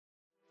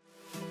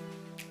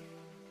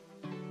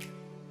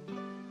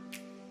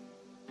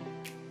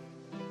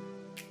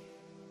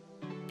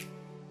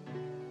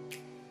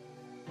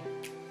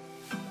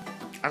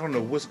I don't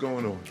know what's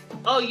going on.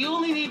 Oh, you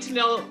only need to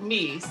know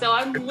me. So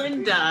I'm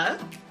Linda.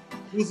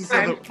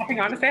 I'm popping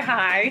on to say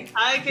hi.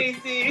 Hi,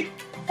 Casey.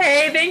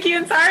 Hey, thank you.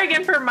 And sorry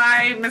again for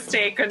my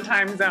mistake on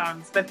time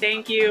zones, but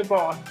thank you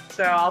both.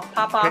 So I'll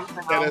pop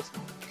off now.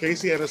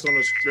 Casey had us on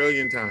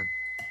Australian time.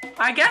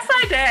 I guess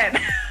I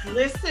did.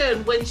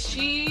 Listen,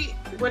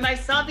 when I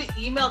saw the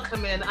email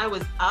come in, I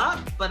was up,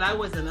 but I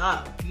wasn't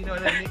up. You know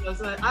what I mean?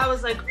 I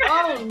was like,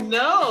 oh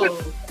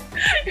no.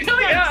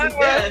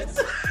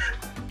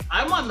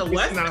 I'm on the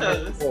West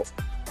Coast.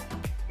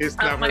 It's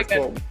not her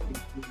fault.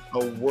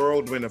 A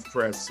whirlwind of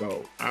press,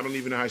 so I don't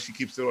even know how she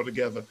keeps it all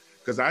together,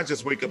 because I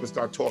just wake up and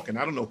start talking.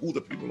 I don't know who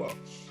the people are.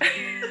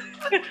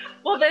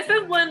 Well, this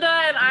is Linda,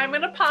 and I'm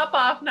going to pop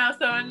off now,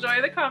 so enjoy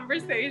the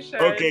conversation.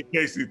 Okay,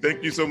 Casey,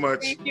 thank you so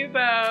much. Thank you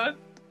both.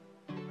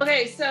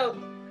 Okay, so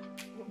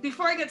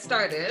before I get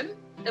started,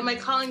 am I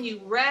calling you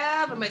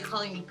Rev? Am I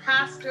calling you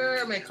Pastor?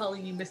 Am I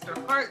calling you Mr.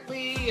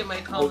 Hartley? Am I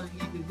calling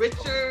you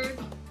Richard?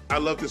 I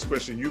love this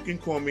question. You can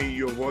call me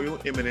Your Royal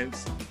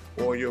Eminence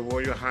or Your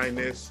Royal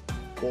Highness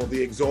or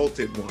the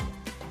Exalted One.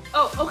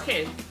 Oh,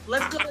 okay.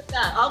 Let's go with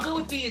that. I'll go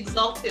with the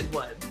Exalted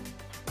One.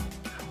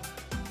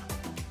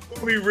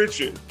 Call me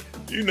Richard.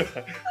 You know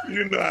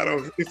I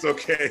don't, it's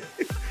okay.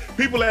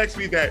 People ask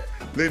me that,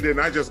 Linda,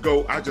 and I just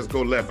go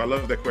left. I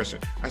love that question.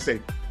 I say,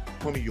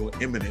 call me Your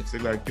Eminence.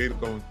 They're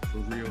going, for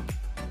real?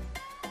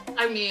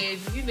 I mean,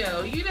 you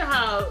know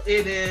how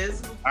it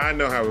is. I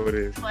know how it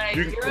is. Like,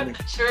 you're at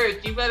the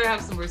church. You better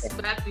have some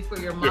respect before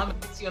your mom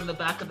hits you on the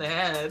back of the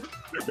head.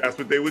 That's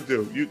what they would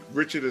do.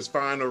 Richard is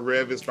fine or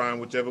Rev is fine,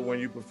 whichever one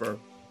you prefer.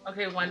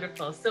 Okay,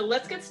 wonderful. So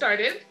let's get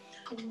started.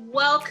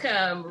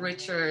 Welcome,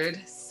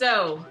 Richard.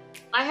 So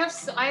I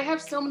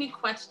have so many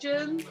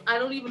questions. I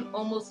don't even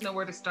almost know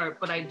where to start,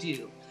 but I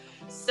do.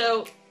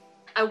 So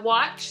I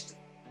watched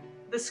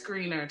the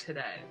screener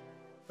today.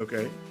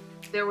 Okay.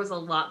 There was a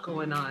lot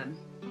going on.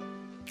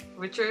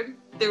 Richard,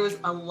 there was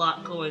a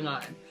lot going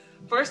on.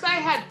 First, I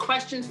had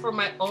questions for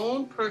my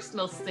own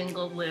personal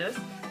single list.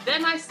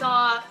 Then I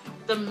saw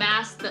the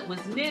mask that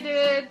was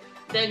knitted,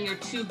 then your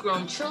 2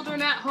 grown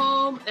children at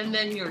home, and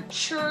then your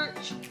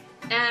church.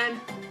 And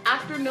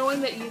after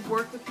knowing that you've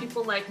worked with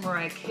people like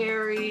Mariah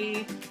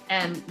Carey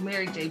and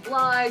Mary J.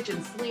 Blige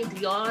and Celine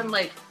Dion,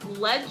 like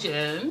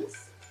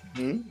legends,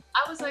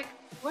 I was like,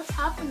 what's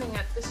happening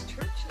at this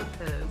church of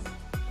his?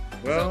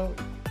 Well,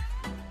 so,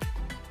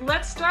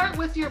 let's start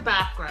with your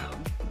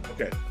background.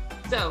 Okay.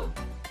 So,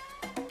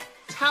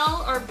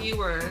 tell our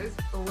viewers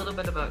a little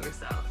bit about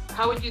yourself.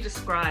 How would you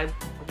describe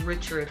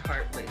Richard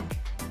Hartley?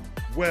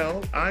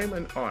 Well, I'm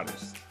an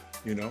artist.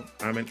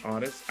 I'm an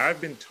artist.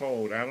 I've been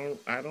told, I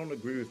don't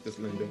agree with this,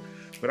 Linda,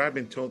 but I've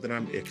been told that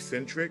I'm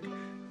eccentric,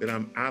 that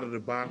I'm out of the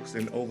box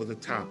and over the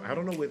top. I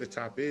don't know where the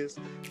top is,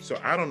 so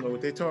I don't know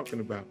what they're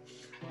talking about.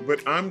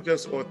 But I'm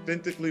just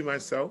authentically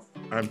myself.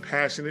 I'm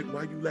passionate.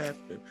 Why are you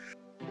laughing?